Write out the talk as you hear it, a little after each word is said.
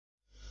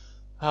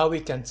How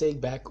we can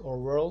take back our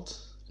world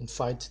and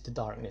fight the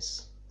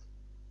darkness.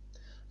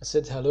 I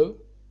said hello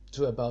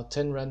to about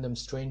 10 random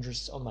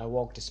strangers on my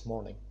walk this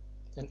morning,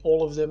 and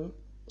all of them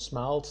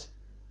smiled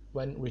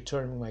when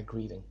returning my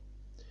greeting.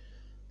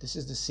 This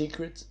is the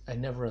secret I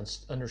never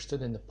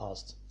understood in the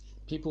past.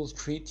 People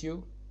treat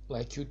you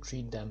like you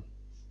treat them.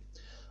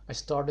 I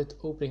started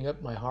opening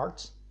up my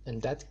heart,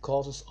 and that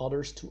causes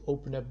others to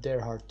open up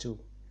their heart too.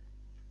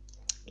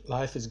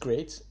 Life is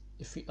great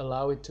if we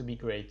allow it to be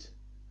great.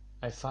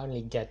 I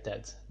finally get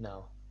that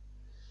now.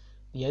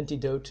 The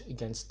antidote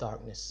against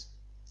darkness.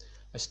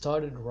 I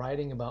started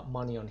writing about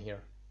money on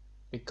here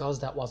because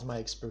that was my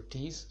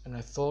expertise, and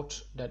I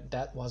thought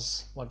that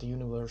was what the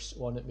universe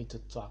wanted me to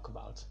talk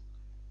about.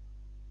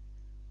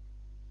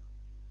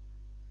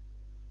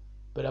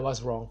 But I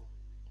was wrong.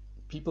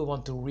 People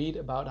want to read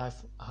about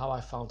how I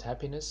found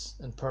happiness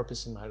and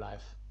purpose in my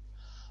life.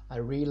 I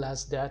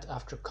realized that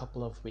after a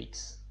couple of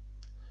weeks.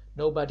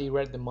 Nobody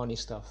read the money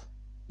stuff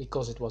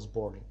because it was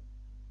boring.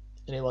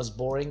 And it was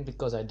boring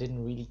because I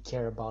didn't really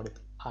care about it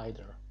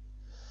either.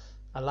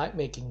 I like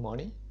making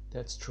money,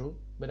 that's true,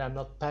 but I'm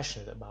not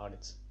passionate about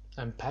it.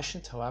 I'm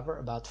passionate, however,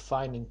 about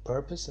finding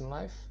purpose in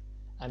life,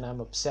 and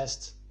I'm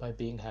obsessed by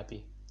being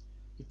happy.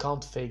 You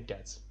can't fake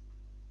that.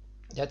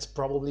 That's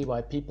probably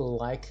why people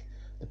like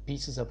the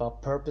pieces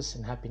about purpose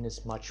and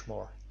happiness much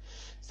more.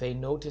 They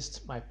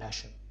noticed my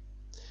passion.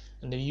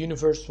 And the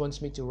universe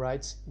wants me to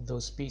write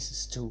those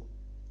pieces too.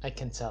 I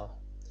can tell.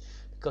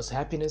 Because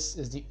happiness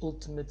is the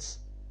ultimate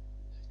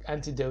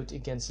antidote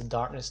against the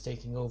darkness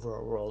taking over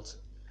our world.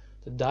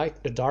 The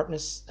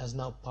darkness has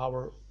now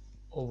power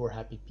over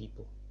happy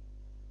people.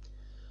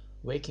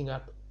 Waking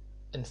up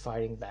and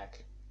fighting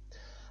back.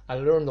 I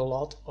learned a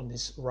lot on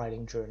this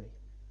writing journey.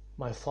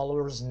 My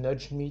followers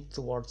nudged me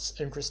towards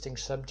interesting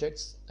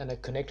subjects, and I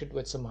connected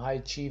with some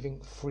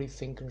high-achieving free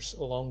thinkers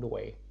along the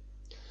way.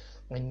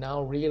 I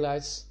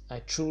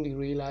truly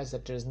realize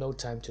that there is no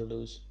time to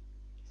lose.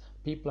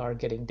 People are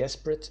getting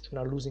desperate and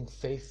are losing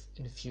faith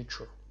in the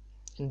future.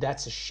 And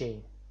that's a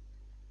shame,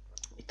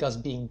 because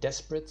being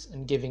desperate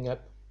and giving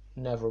up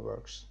never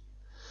works.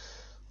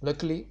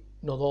 Luckily,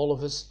 not all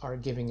of us are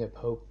giving up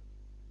hope.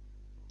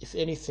 If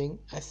anything,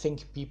 I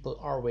think people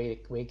are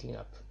waking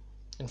up.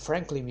 And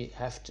frankly, we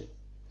have to.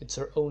 It's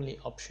our only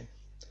option.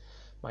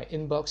 My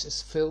inbox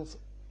is filled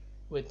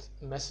with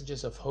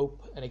messages of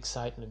hope and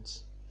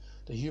excitement.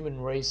 The human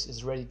race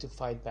is ready to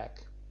fight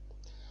back.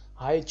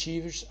 High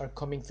achievers are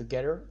coming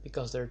together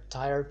because they're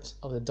tired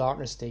of the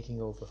darkness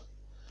taking over.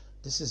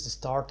 This is the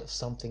start of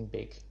something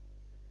big.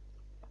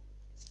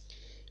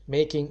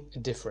 Making a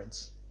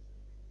difference.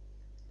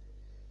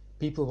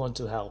 People want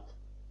to help.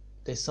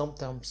 They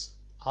sometimes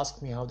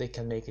ask me how they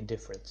can make a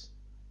difference.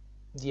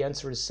 The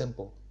answer is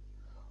simple.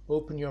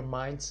 Open your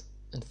mind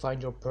and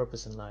find your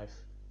purpose in life.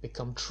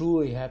 Become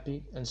truly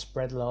happy and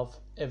spread love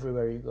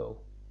everywhere you go.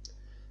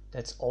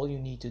 That's all you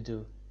need to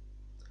do.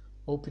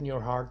 Open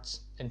your heart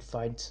and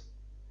find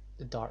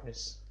the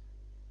darkness.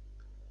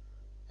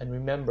 And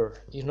remember,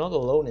 you're not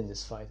alone in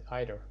this fight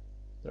either.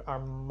 There are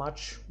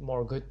much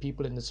more good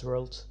people in this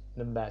world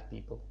than bad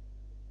people.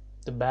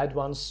 The bad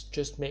ones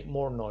just make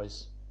more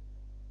noise,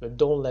 but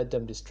don't let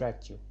them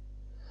distract you.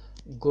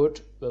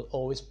 Good will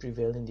always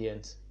prevail in the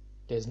end.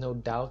 There's no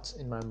doubt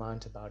in my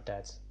mind about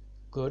that.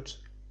 Good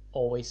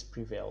always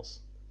prevails.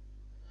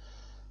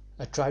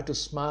 I try to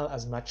smile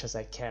as much as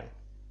I can,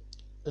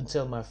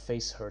 until my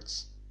face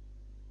hurts.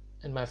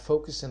 And my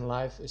focus in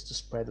life is to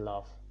spread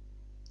love.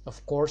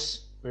 Of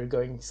course, we're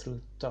going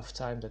through tough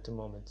times at the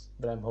moment,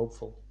 but I'm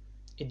hopeful.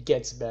 It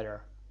gets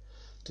better.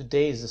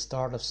 Today is the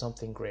start of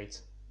something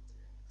great.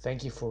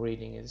 Thank you for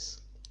reading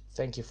this.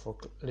 Thank you for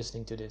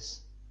listening to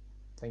this.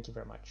 Thank you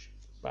very much.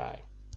 Bye.